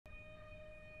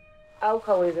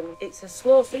Alcoholism, it's a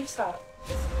slow suicide.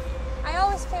 I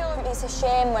always feel it's a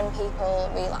shame when people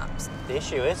relapse. The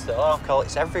issue is, though, alcohol,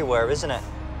 it's everywhere, isn't it?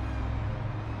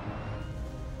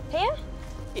 Here?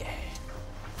 Yeah.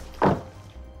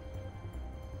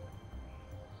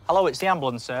 Hello, it's the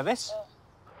ambulance service.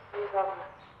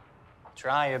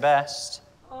 Try your best.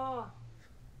 Oh.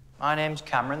 My name's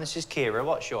Cameron, this is Kira.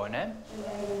 What's your name?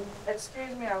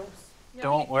 Excuse me, I was...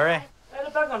 Don't worry. I had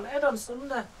a bag on head on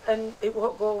Sunday and it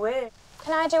won't go away.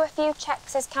 Can I do a few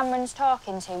checks as Cameron's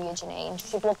talking to you,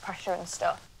 Janine? Your blood pressure and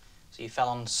stuff. So you fell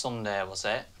on Sunday, was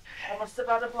it? I must have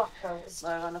had a blackout.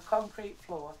 Lying on a concrete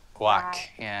floor.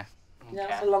 Whack, yeah. Okay.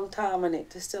 Yeah, it's a long time, innit,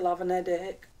 to still have an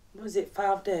headache. Was it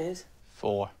 5 days?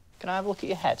 4. Can I have a look at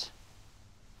your head?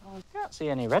 Oh, I can't see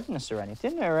any redness or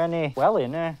anything, or any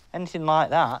swelling, or anything like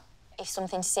that. If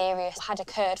something serious had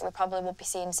occurred, we probably would be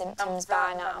seeing symptoms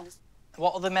by now.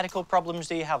 What other medical problems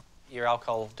do you have? You're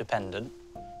alcohol dependent.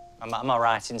 Am I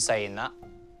right in saying that?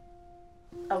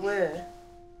 I were.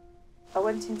 I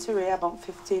went into rehab on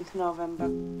 15th November.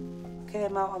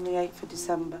 Came out on the 8th of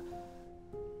December.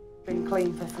 Been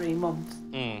clean for 3 months.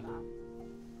 And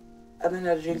then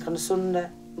had a drink on a Sunday,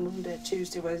 Monday,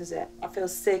 Tuesday, Wednesday. I feel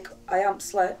sick. I haven't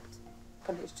slept.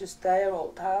 And it's just there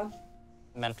all the time.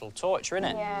 Mental torture,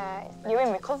 innit? Yeah. You're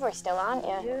in recovery still, aren't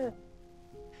you? Yeah.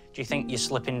 Do you think you're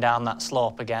slipping down that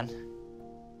slope again?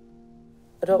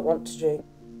 I don't want to drink.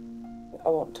 I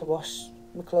want to wash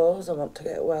my clothes. I want to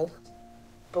get well.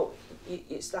 But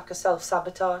it's like a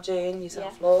self-sabotaging, you're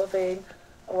self-loathing.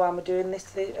 Oh, why am I doing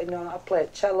this? You know, I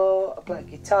played cello, I played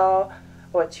guitar,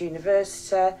 I went to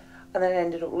university, and then I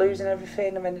ended up losing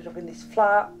everything. I ended up in this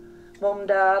flat. Mum,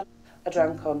 Dad. I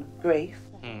drank on grief.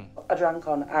 I drank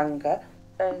on anger.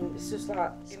 And it's just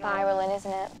like... Spiralling,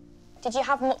 isn't it? Did you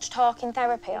have much talk in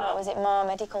therapy, or was it more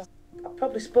medical? I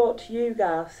probably spoke to you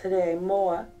guys today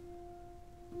more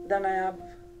than I have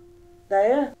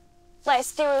there.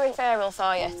 Let's do a referral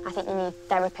for you. I think you need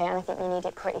therapy, and I think you need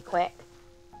it pretty quick.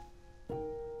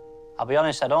 I'll be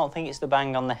honest, I don't think it's the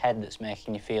bang on the head that's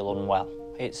making you feel unwell.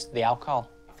 It's the alcohol.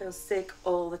 I feel sick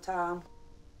all the time.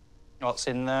 What's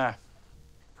in there?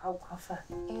 Cold coffee.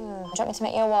 Do you want me to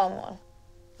make you a warm one?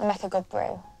 I'll make a good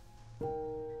brew.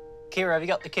 Kira, have you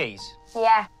got the keys?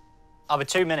 Yeah. I'll be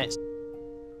 2 minutes.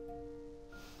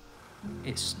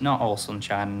 It's not all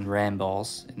sunshine and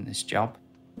rainbows in this job.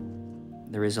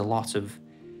 There is a lot of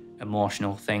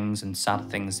emotional things and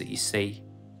sad things that you see.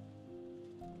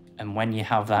 And when you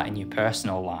have that in your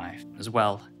personal life as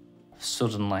well,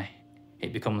 suddenly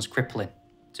it becomes crippling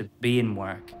to be in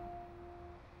work.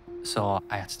 So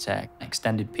I had to take an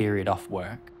extended period off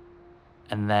work.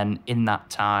 And then in that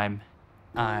time,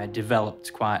 I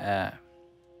developed quite a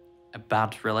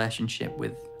bad relationship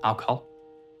with alcohol.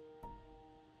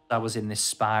 I was in this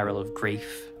spiral of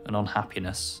grief and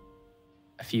unhappiness.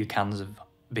 A few cans of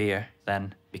beer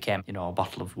then became, you know, a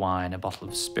bottle of wine, a bottle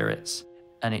of spirits.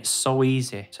 And it's so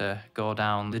easy to go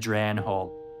down the drain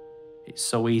hole. It's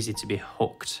so easy to be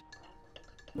hooked.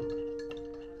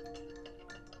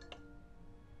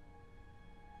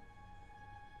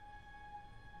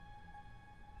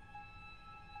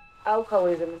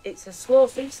 Alcoholism, it's a slow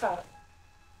suicide.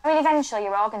 I mean, eventually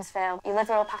your organs fail. Your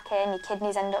liver will pack in, your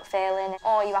kidneys end up failing,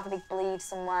 or you have a big bleed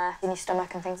somewhere in your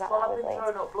stomach and things like that. Well, I've been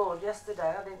throwing up blood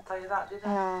yesterday. I didn't tell you that, did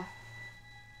I? No.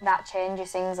 That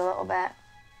changes things a little bit.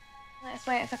 Let's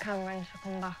wait for Cameron to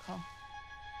come back on.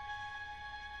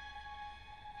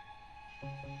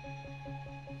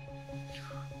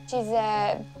 She's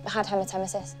had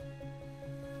hematemesis.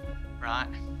 Right.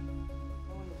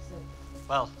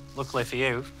 Well, luckily for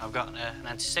you, I've got an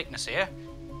anti-sickness here.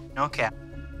 Okay.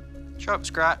 Chop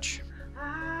scratch.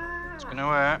 It's gonna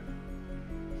work.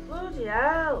 Bloody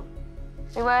hell.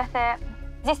 Be worth it.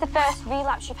 Is this the first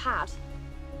relapse you've had?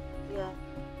 Yeah.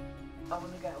 I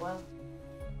want to get well.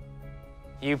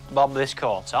 You bob this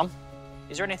coat, Tom.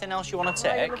 Is there anything else you want to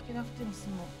Why are take? you looking after me so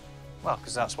much? Well,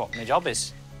 because that's what my job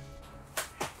is.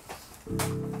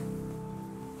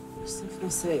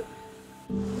 Stiffness it.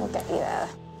 We'll get you there.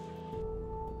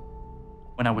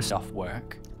 When I was off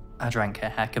work, I drank a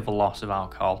heck of a lot of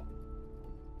alcohol.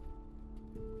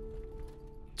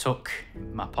 It took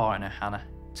my partner, Hannah,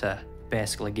 to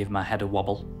basically give my head a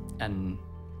wobble and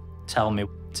tell me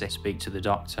to speak to the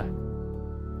doctor.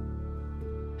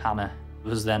 Hannah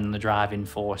was then the driving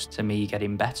force to me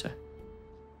getting better.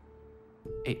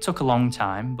 It took a long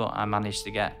time, but I managed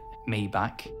to get me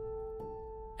back.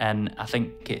 And I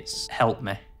think it's helped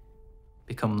me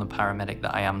become the paramedic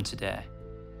that I am today.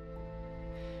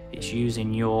 It's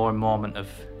using your moment of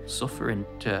suffering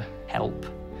to help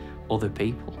other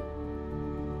people.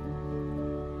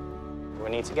 We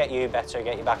need to get you better,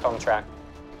 get you back on track.